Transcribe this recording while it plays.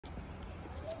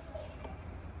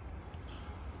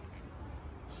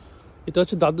এটা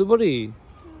হচ্ছে দাদুর বাড়ি।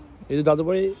 এই যে দাদুর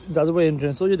বাড়ি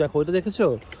এন্ট্রেন্স। ওই যে দেখো, ওইটা দেখেছো?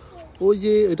 ওই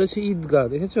যে এটা হচ্ছে ঈদগাহ,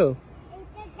 দেখেছো?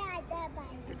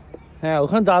 হ্যাঁ,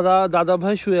 ওখানে দাদা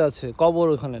ভাই শুয়ে আছে, কবর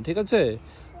ওখানে, ঠিক আছে।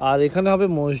 আর এখানে হবে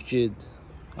মসজিদ।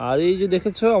 আর এই যে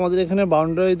দেখেছো আমাদের এখানে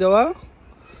বাউন্ডারি দেওয়া,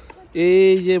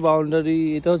 এই যে বাউন্ডারি,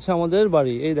 এটা হচ্ছে আমাদের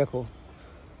বাড়ি। এই দেখো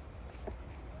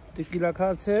কি লেখা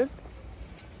আছে,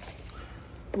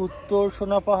 উত্তর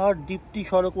সোনাপাহাড় ডিপটি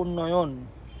সড়ক উন্নয়ন,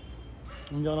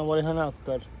 জনাব রেহানা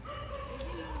আক্তার।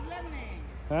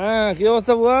 হ্যাঁ, কি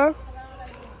অবস্থা বুয়া?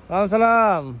 সালাম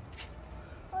সালাম।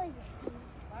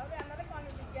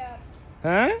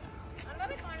 হ্যাঁ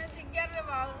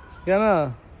কেন?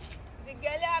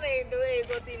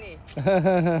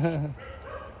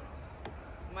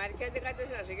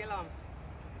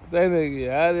 তাই নাকি?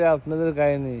 আরে আপনাদের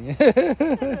কাহিনী।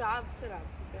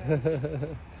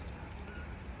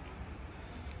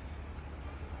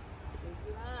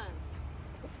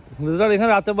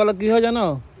 এখানে রাতের বেলা কি হয় জানো?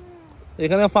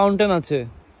 এখানে ফাউন্টেন আছে।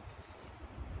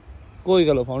 কই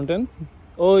গেল ফাউন্টেন?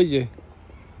 ওই যে,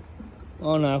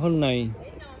 ও না, এখন নাই।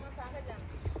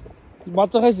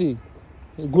 বাচ্চা খাইছি,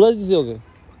 ঘুরাই দিছি ওকে।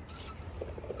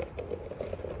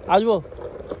 আসবো।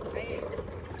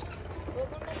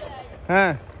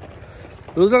 হ্যাঁ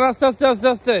রুজান, আস্তে আস্তে আস্তে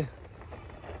আস্তে।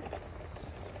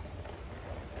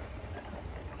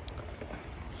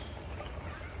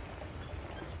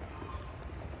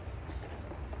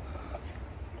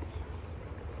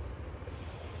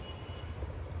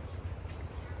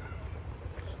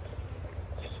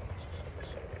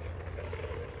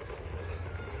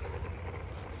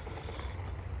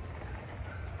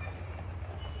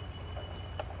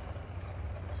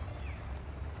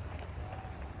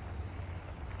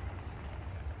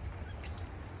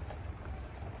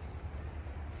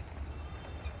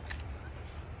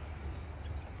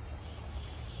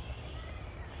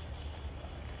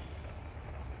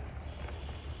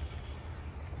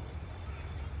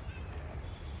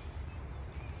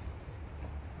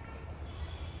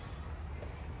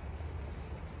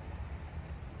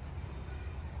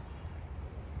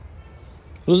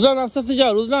 রুজলান আস্তে আস্তে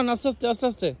যাও, রুজলান আস্তে আস্তে আস্তে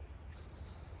আস্তে।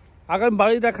 আগামী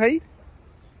বাড়ি দেখাই,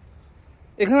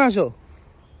 এখানে আসো।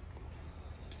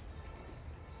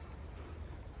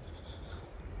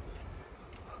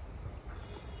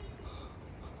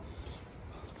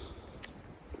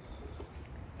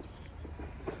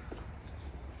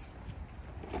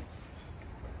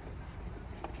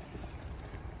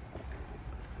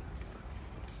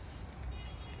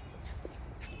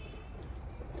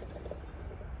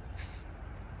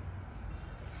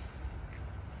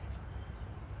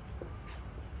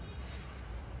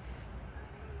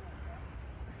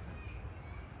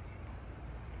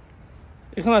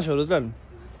 এখানে আসো রুজলান,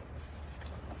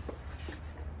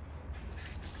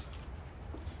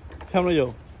 সামনে যাও।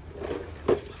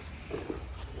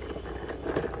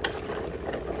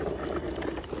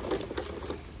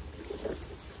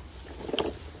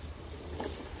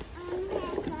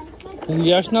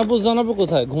 ইয়াসনাবু জানাবো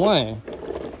কোথায়? ঘুমায়,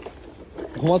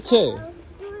 ঘুমাচ্ছে।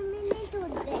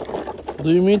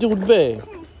 2 মিনিটে উঠবে।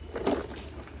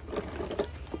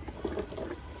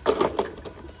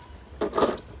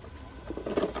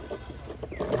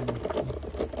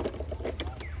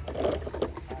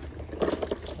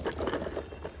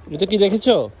 এটা কি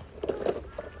দেখেছো?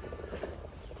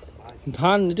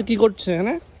 ধান, এটা কি করছে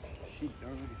এখানে?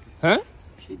 হ্যাঁ,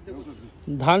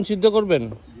 ধান সিদ্ধ করবেন।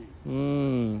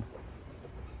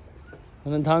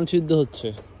 মানে ধান সিদ্ধ হচ্ছে।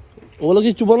 ওগুলো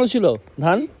কি চুবানো ছিল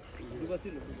ধান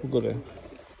করে?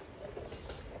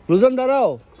 রুজান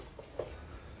দাঁড়াও।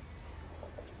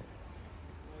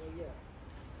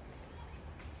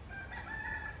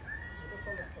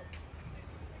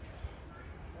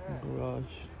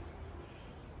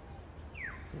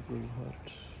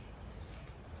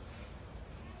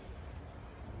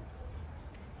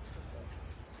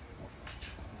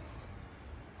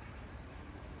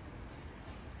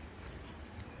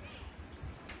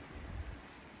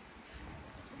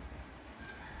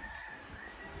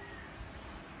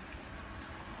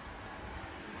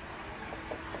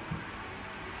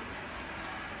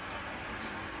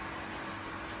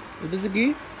 এটা কি?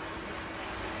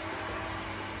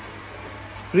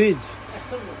 ফ্রিজ।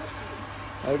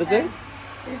 আর ওটাতে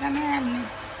এখানে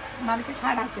মার্কেট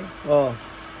খাট আছে। ও,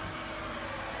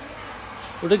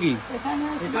 ওটা কি? এখানে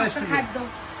খাদ্য।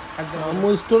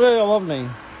 আমার স্টোরের অভাব নাই,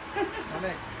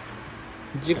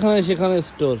 যেখানে সেখানে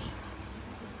স্টোর।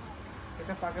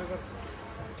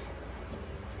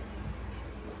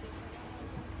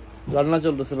 রান্না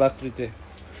চলতেছে লাকড়িতে,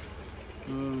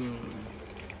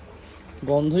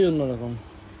 গন্ধই অন্যরকম।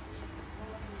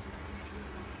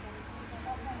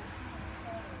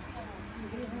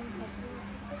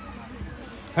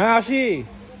 হ্যাঁ আসি।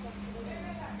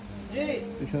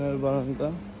 পিছনের বারান্দা।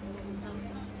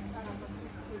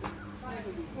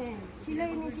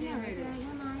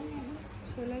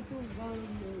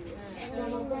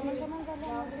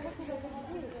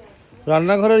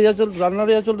 রান্নাঘরের রান্নার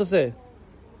চলতেছে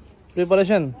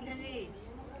প্রিপারেশন।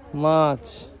 মাছ,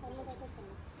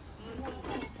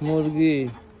 মুরগি,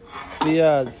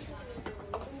 পেঁয়াজ।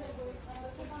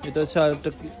 এটা হচ্ছে আরেকটা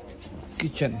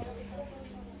কিচেন।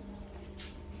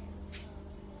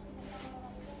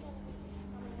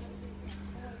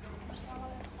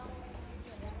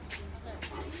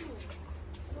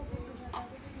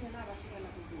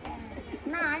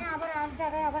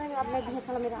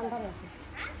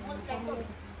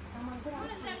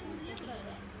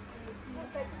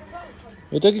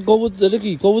 এটা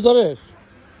কি কবুতরের?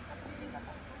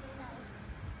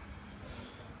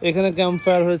 এখানে ক্যাম্প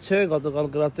ফায়ার হয়েছে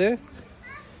গতকালকে রাতে।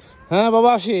 হ্যাঁ বাবা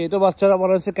আসি। এটা বাচ্চারা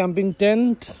বানাচ্ছে ক্যাম্পিং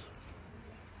টেন্ট।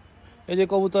 এই যে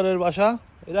কবুতরের বাসা।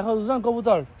 এই দেখো বুঝলাম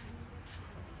কবুতর।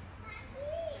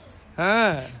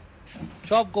 হ্যাঁ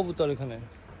সব কবুতর এখানে,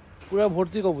 পুরো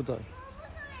ভর্তি কবুতর।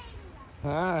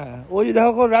 হ্যাঁ ওই যে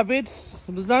দেখো র্যাবিটস,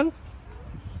 বুঝলেন?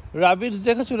 র্যাবিটস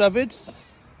দেখেছো? র্যাবিটস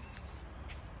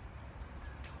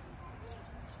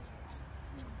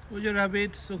ওই যে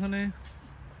র্যাবিটস, ওখানে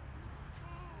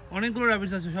অনেকগুলো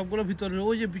র্যাবিটস আছে, সবগুলো ভিতরে।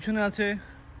 ওই যে পিছনে আছে।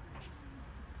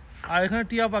 আর এখানে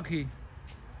টিয়া পাখি।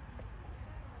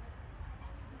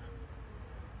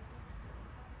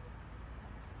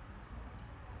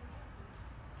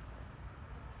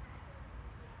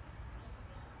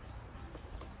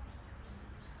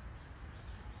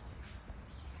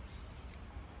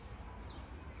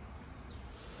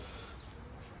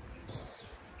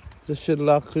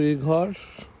 লাকড়ি ঘর।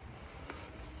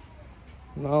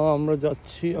 না আমরা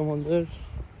যাচ্ছি আমাদের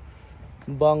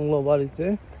বাংলো বাড়িতে,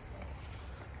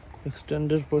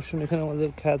 এক্সটেন্ডেড পোর্শন। এখানে আমাদের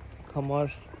ক্ষেত খামার,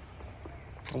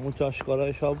 আমু চাষ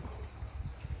করায় সব।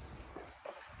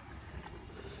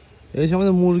 এই যে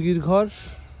আমাদের মুরগির ঘর,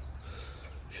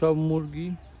 সব মুরগি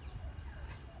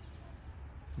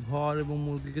ঘর এবং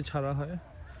মুরগিকে ছাড়া হয়।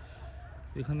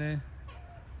 এখানে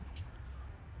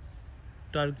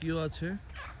টার্কিও আছে।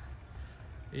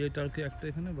 এই টার্কি একটা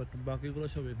এখানে, বাট বাকিগুলো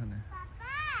সব এখানে।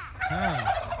 হ্যাঁ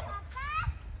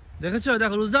দেখেছো?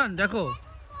 দেখো রুজান, দেখো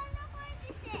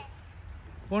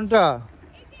কোনটা?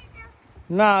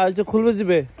 না এই যে খুলবে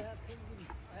দিবে,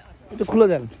 এটা খুলে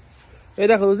দেন। এই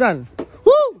দেখো রুজান,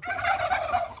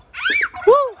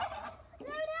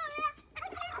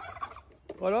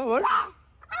 করো আবার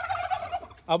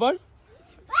আবার।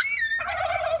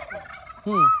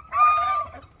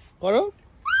 করো।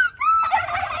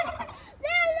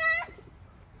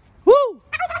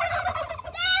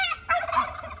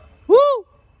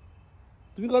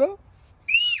 তুমি করো,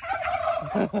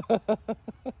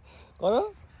 করো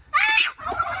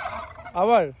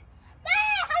আবার।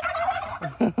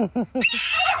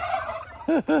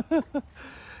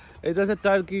 এটা হচ্ছে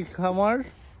টার্কি খামার,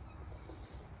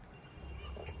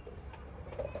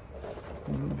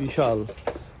 বিশাল।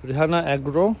 রেহানা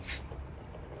অ্যাগ্রো।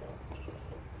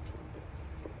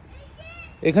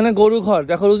 এখানে গরু ঘর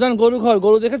দেখো রুজান, গরু ঘর।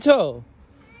 গরু দেখেছো?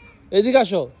 এদিকে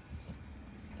আসো।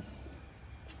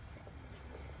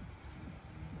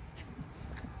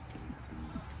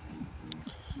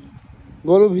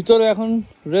 গরু ভিতরে এখন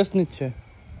রেস্ট নিচ্ছে।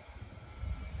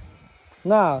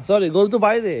 না সরি, গরু তো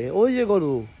বাইরে। ওই যে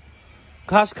গরু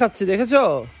ঘাস খাচ্ছে, দেখেছো?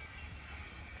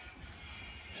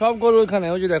 সব গরু এখানে।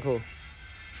 ওই যে দেখো,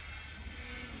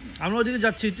 আমরা ওদিকে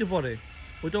যাচ্ছি একটু পরে,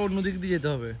 ওইটা অন্য দিক দিয়ে যেতে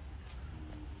হবে।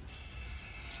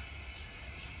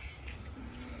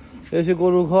 এসে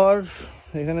গরু ঘর,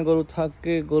 এখানে গরু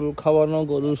থাকে, গরু খাওয়ানো,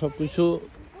 গরু সবকিছু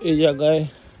এই জায়গায়।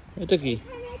 এটা কি?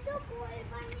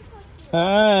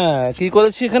 হ্যাঁ কি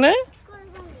করেছি এখানে?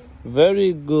 Very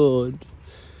good.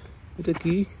 এটা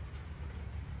কি?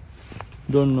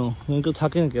 ডোন্ট নো, কেউ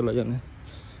থাকে না, কেউ জানে।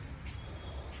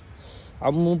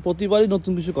 আম্মু প্রতিবারই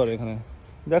নতুন কিছু করে এখানে।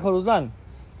 দেখো রুজান,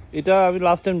 এটা আমি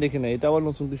লাস্ট টাইম দেখি না, এটা আবার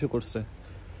নতুন কিছু করছে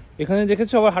এখানে।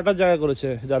 দেখেছো? আবার হাঁটার জায়গা করেছে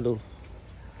জাদু।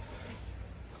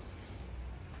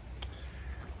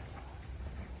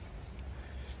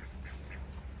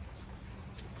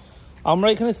 আমরা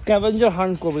এখানে স্ক্যাভেঞ্জার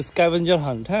হান্ট করবো, স্ক্যাভেঞ্জার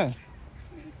হান্ট। হ্যাঁ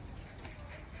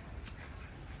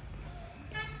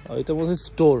এটা বলছে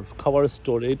স্টোর, খাবার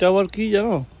স্টোর। এটা আবার কি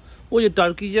জানো? ওই যে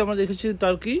টার্কি যে আমরা দেখেছি,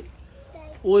 টার্কি,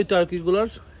 ওই টার্কিগুলার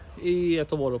এই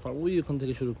এত বড় ফার্ম, ওই ওখান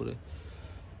থেকে শুরু করে।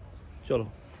 চলো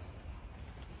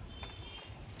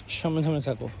সামনে সামনে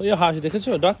থাকো। ওই হাঁস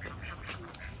দেখেছো? ডাক।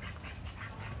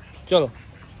 চলো।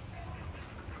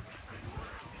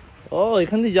 ও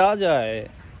এখান দিয়ে যাওয়া যায়,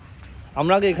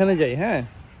 আমরা আগে এখানে যাই। হ্যাঁ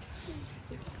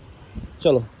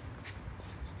চলো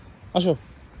আসো।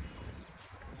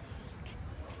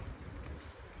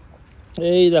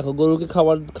 এই দেখো গরুকে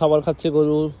খাবার খাবার খাচ্ছে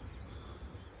গরু,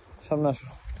 সামনে আসো।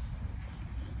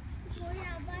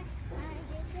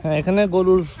 হ্যাঁ এখানে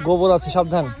গরুর গোবর আছে,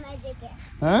 সাবধান।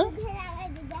 হ্যাঁ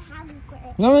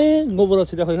না এই গোবর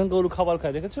আছে, দেখো এখানে গরু খাবার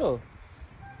খায়, দেখেছো?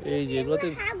 এই যে এগুলোতে,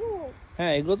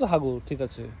 হ্যাঁ এগুলো তো হাগু, ঠিক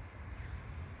আছে।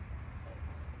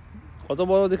 কত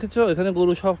বড় দেখেছো? এখানে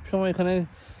গরু সব সময় এখানে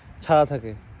ছাড়া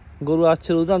থাকে। গরু আসছে,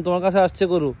 রুজান তোমার কাছে আসছে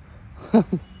গরু।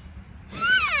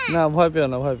 না ভয় পেও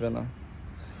না, ভয় পেও না।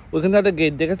 ওইখানে একটা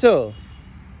গেট দেখেছো?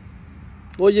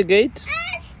 ওই যে গেট,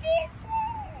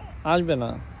 আসবে না।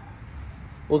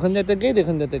 ওখান দিয়ে একটা গেট,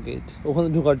 এখান দিয়ে একটা গেট, ওখানে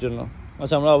ঢোকার জন্য।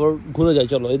 আচ্ছা আমরা আবার ঘুরে যাই,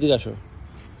 চলো এদিকে আসো।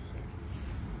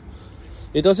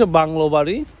 এটা হচ্ছে বাংলো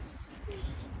বাড়ি,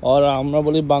 আর আমরা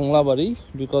বলি বাংলা বাড়ি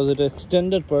বিকজ এটা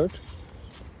এক্সটেন্ডেড পার্ট।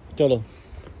 চলো।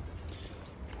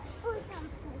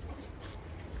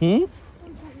 হুম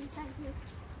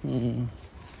হুম,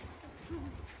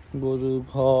 গরু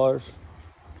ঘর,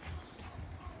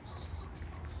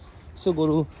 সো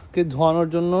গরুকে ধোয়ানোর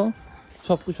জন্য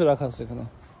সব কিছু রাখা আছে এখানে।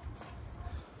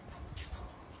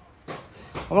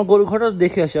 আমার গরু ঘরটা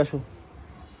দেখে আসি, আসো।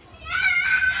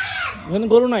 এখানে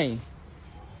গরু নাই,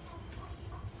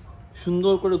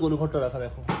 সুন্দর করে গরু ঘরটা রাখা,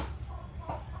 দেখো।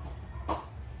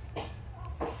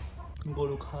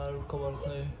 গরু খাবার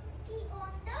খায়।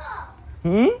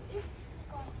 হুম,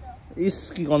 ইস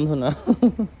কি গন্ধ না।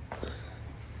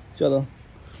 চলো,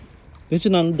 দেখছো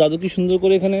না দাদু কি সুন্দর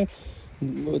করে এখানে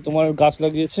তোমার গাছ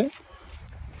লাগিয়েছে,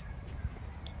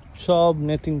 সব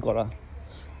নেটিং করা,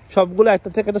 সবগুলো একটা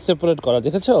থেকে একটা সেপারেট করা,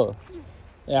 দেখেছো?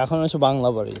 এখন হচ্ছে বাংলা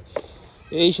বাড়ি,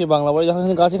 এই সে বাংলা বাড়ি। যখন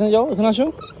গাছ, এখানে যাও, এখানে আসো।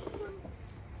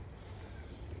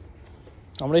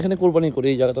 আমরা এখানে কোরবানি করি,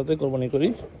 এই জায়গাটাতে কোরবানি করি।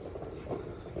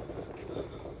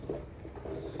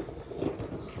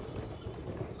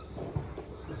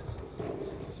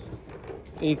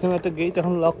 এইখানে একটা গেট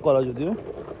এখন লক করা, যদিও।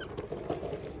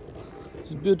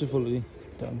 It's beautifully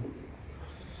done.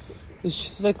 It's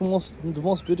just like the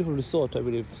most beautiful resort, I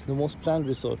believe, the most planned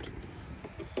resort,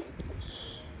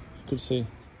 you could say.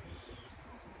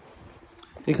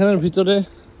 এখানের ভিতরে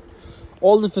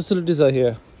all the facilities are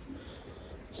here,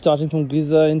 starting from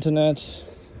geyser, internet,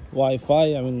 Wi-Fi,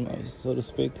 I mean, so to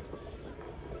speak.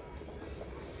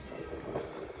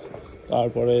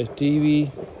 তারপরে TV,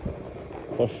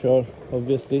 for sure,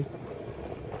 obviously.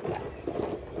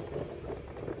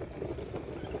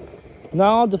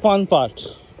 Now the fun part.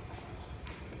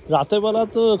 রাতের বেলা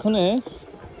তো এখানে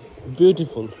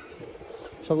beautiful,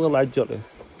 সবগুলো light জ্বলে।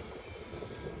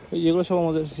 এগুলো সব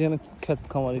আমাদের সেখানে ক্ষেত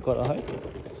খামারি করা হয়,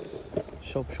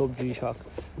 সব সবজি শাক।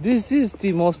 This is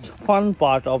the most fun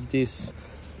part of this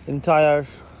entire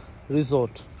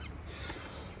resort,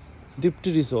 deputy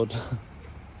resort.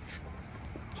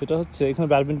 সেটা হচ্ছে এখানে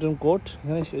ব্যাডমিন্টন কোর্ট,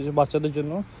 এখানে বাচ্চাদের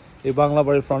জন্য এই বাংলা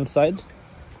বাড়ির front side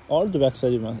or the back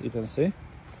side, you can say.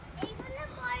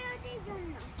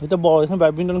 এটা বড়, এখানে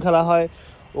ব্যাডমিন্টন খেলা হয়।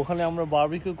 ওখানে আমরা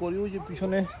বারবিকিউ করি, ওই যে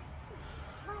পিছনে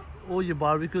ওই যে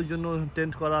বারবিকিউর জন্য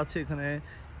টেন্ট করা আছে, এখানে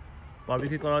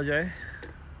বারবিকিউ করা যায়।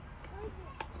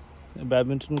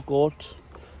 Badminton court,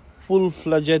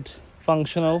 full-fledged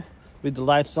functional with the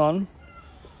lights on,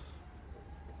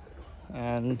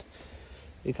 and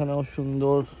এখানেও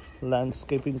সুন্দর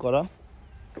ল্যান্ডস্কেপিং করা।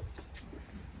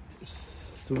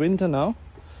 It's winter now.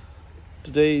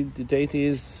 Today the date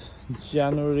is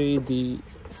January the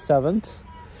 7th.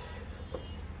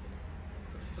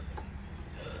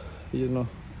 You know,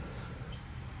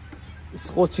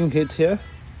 scorching heat here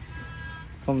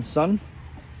from sun.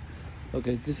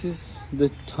 Okay, this is the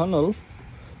tunnel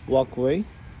walkway.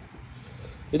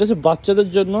 এটা হচ্ছে বাচ্চাদের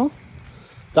জন্য,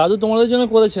 দাদু তোমাদের জন্য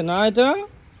করেছে না এটা?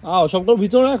 সবগুলো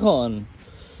ভিতরে এখন।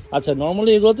 আচ্ছা,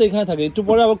 নর্মালি এগুলো তো এখানে থাকে, একটু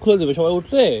পরে আবার খুলে দেবে, সবাই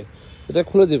উঠলে এটা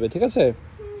খুলে দেবে, ঠিক আছে?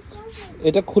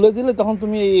 এটা খুলে দিলে তখন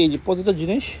তুমি এই যে প্রতিটা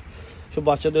জিনিস সব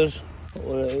বাচ্চাদের,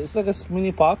 it's like a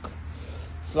mini park,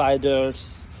 sliders,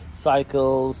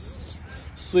 cycles,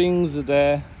 swings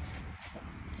দেয়।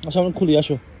 আচ্ছা আমরা খুলি,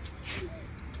 আসো।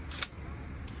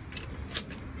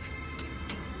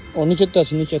 ও নিচেরটা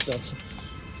আছে, নিচেরটা আছে।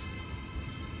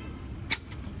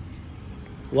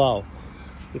 ওয়াও,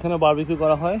 এখানে বারবিকিউ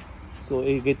করা হয়, সো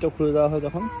এই গেটটা খুলে দেওয়া হয়,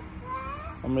 তখন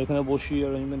আমরা এখানে বসি,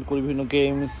 অ্যারেঞ্জমেন্ট করি বিভিন্ন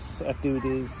গেমস,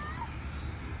 অ্যাক্টিভিটিস।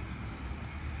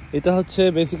 এটা হচ্ছে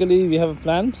basically we have a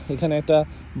plan, এখানে একটা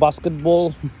বাস্কেটবল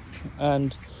অ্যান্ড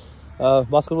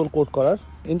বাস্কেটবল কোর্ট করার।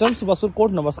 ইন টার্মস বাস্কেট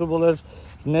কোর্ট না, বাস্কেটবলের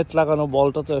নেট লাগানো,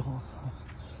 বলটা তো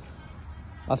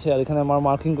আছে, আর এখানে আমরা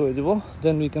মার্কিং করে দিব।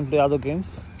 Then we can play other games.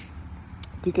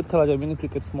 Cricket খেলা যায়, মিনি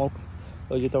ক্রিকেট, স্মল,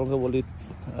 ওই যেটা আমাকে বলি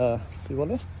কী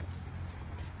বলে,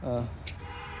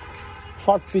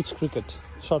 short pitch cricket,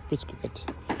 short pitch cricket.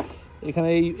 এখানে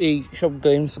এই সব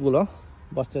গেমসগুলো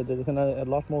বাচ্চাদের, এখানে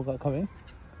লট মোর coming,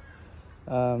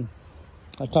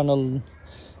 tunnel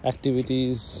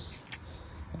activities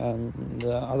and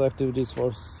other activities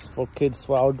for kids,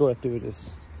 for outdoor activities.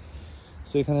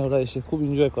 So এখানে ওরা এসে খুব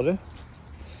এনজয় করে।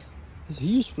 It's a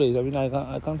huge place. I mean,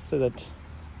 I can't say that.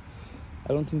 I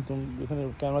don't think এখানে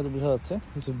ক্যামেরাতে বোঝা যাচ্ছে।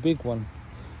 It's a big one.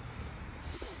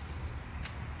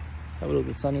 Have a look,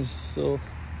 the sun is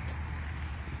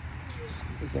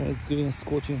giving a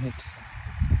scorching heat.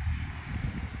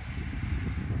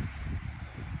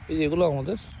 এই যেগুলো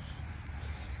আমাদের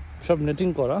সব নেটিং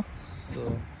করা। সো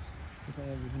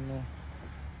এখানে বিভিন্ন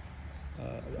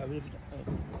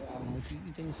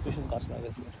স্পেশাল গাছ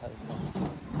লাগাইছে।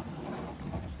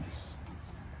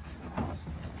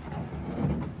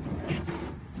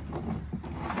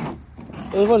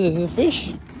 What is this, fish?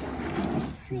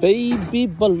 Baby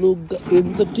beluga in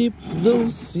the deep blue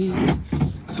sea,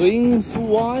 swings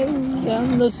wild and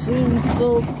the swim so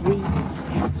free,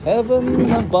 heaven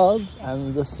above and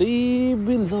the sea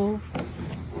below.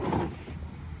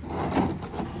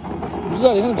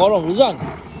 Rujan, এখানে গরম। রুজান,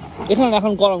 এখানে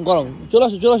এখন গরম গরম। চলে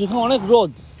আসো চলে আসো, এখানে অনেক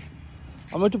রোদ।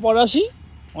 আমি একটু পরে আসি,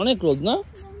 অনেক রোদ না?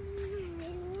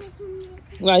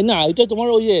 না এটা তোমার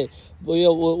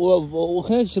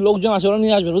ওখানে লোকজন আছে, ওরা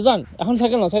নিয়ে আসবে। রুজান, এখন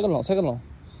সাইকেল নাও, সাইকেল নাও, সাইকেল নাও।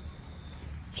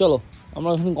 চলো, আমরা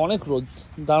এখানে অনেক রোদ,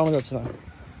 দাঁড়ানো যাচ্ছে না।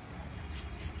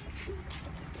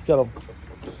 চলো,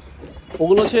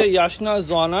 ওগুলো হচ্ছে ইয়াসনা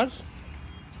জোয়ানার।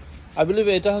 আই বিলিভ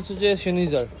এটা হচ্ছে যে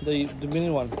শেনিজার, দ্য মিনি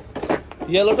ওয়ান।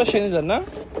 ইয়েলোটা শেনিজার না?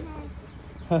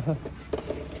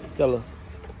 চলো,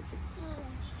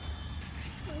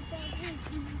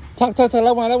 থাক থাক থাক,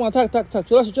 লাগবো না, থাক থাক থাক,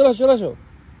 চলে আসো চলে আসো চলে আসো।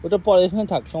 ওটা পরে, এখানে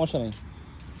থাক, সমস্যা নেই।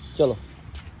 চলো।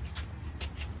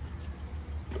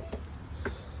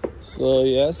 So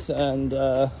yes, and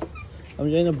আমি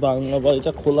জানি না বাংলা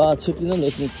বাড়িটা খোলা আছে কিনা,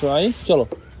 লেট মি ট্রাই। চলো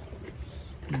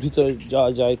ভিতরে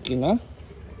যাওয়া যায় কিনা।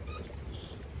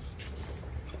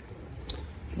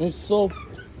 It's so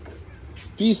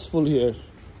peaceful here.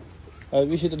 I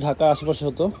wish এটা ঢাকা আশেপাশে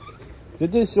হতো।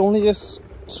 This is only just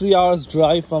 3 hours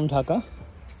drive from Dhaka.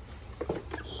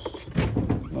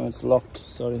 No, it's locked,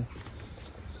 sorry.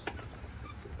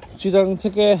 Chittagong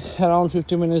থেকে around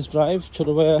 50 minutes drive. ছোট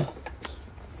ভাইয়া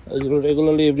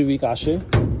regularly every week আসে।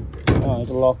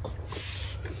 এটা লক।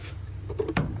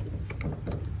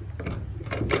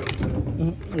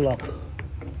 Lock,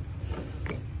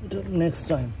 next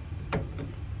time.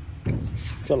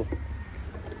 চলো,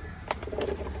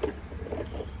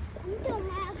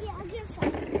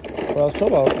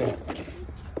 চলো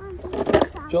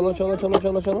চলো চলো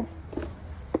চলো চলো।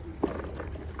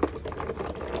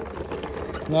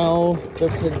 Now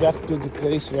let's head back to the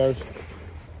place where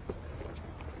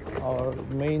our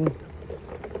main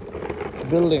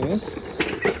building is.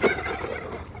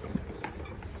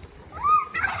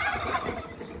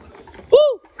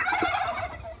 Woo!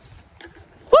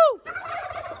 Woo!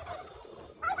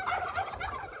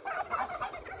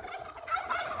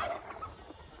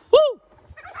 Woo!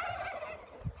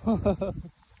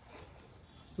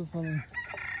 So funny.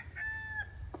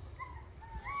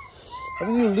 I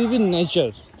mean, you live in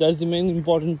nature. That's the main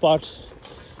important part.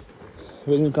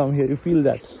 When you come here, you feel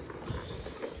that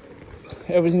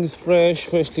everything is fresh,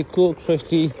 freshly cooked,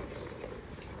 freshly,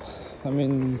 I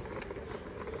mean,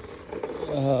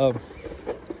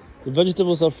 the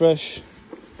vegetables are fresh,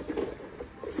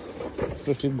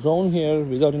 freshly grown here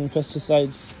without any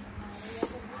pesticides.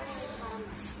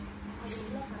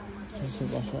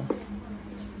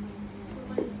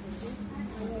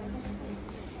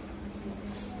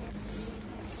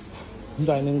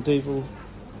 Dining table.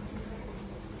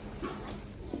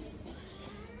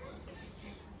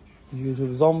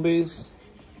 Usual zombies.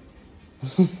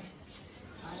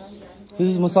 This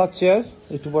is massage chair.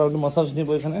 It's a massage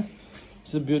nearby.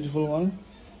 It's a beautiful one.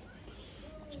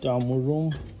 It's our room.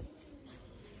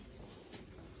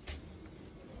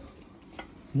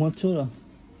 Machura.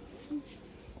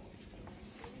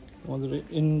 Another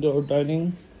indoor dining.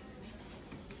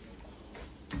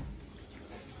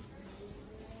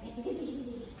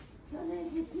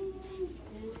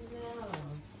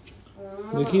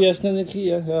 দেখি আসনা দেখি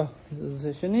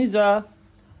Shaniza,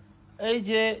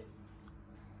 AJ.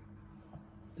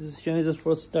 This is Shaniza's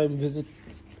first time visit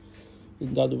in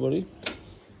Dadubari.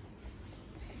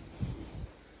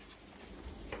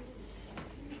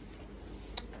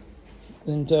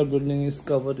 The entire building is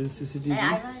covered in CCTV.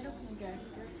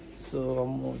 So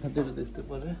আম্মু এখান থেকে দেখতে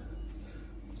পারে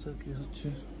sir কি হচ্ছে।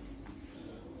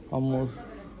 আম্মুর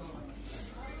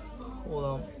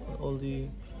all the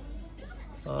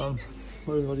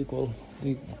what do you call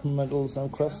the metals and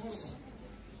crusts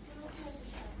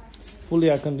fully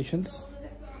air conditioned.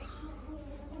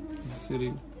 সিঁড়ি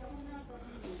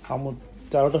আমার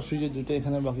 13টা ফ্রিজে দুটো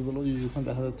এখানে, বাকিগুলো এখানে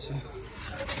দেখা যাচ্ছে।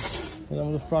 এটা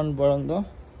আমাদের ফ্রন্ট বারান্দা,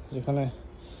 যেখানে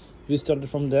we started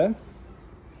from there.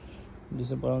 This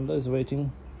veranda is waiting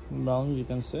lounge, you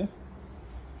can say.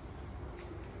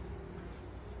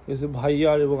 Is a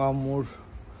ভাইয়ার এবং আম্মুর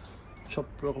সব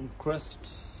রকম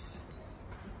crests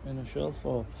in a shelf.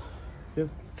 Oh, we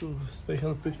have two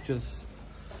special pictures.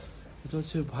 এটা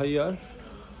হচ্ছে ভাইয়ার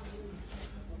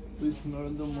with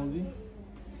Narendra Modi.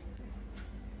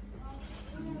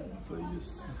 If I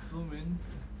just zoom in,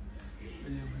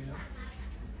 Bhaiya.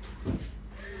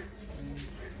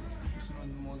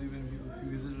 Modi, when he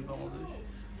visited Bangladesh,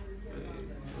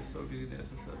 he was talking in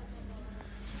SSR.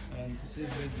 And this is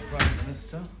with the Prime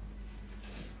Minister,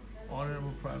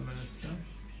 Honorable Prime Minister,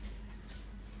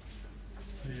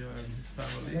 here and his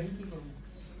family.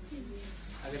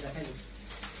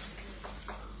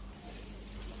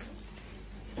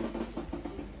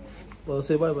 Well,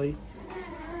 say bye bye.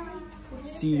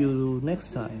 See you next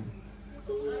time.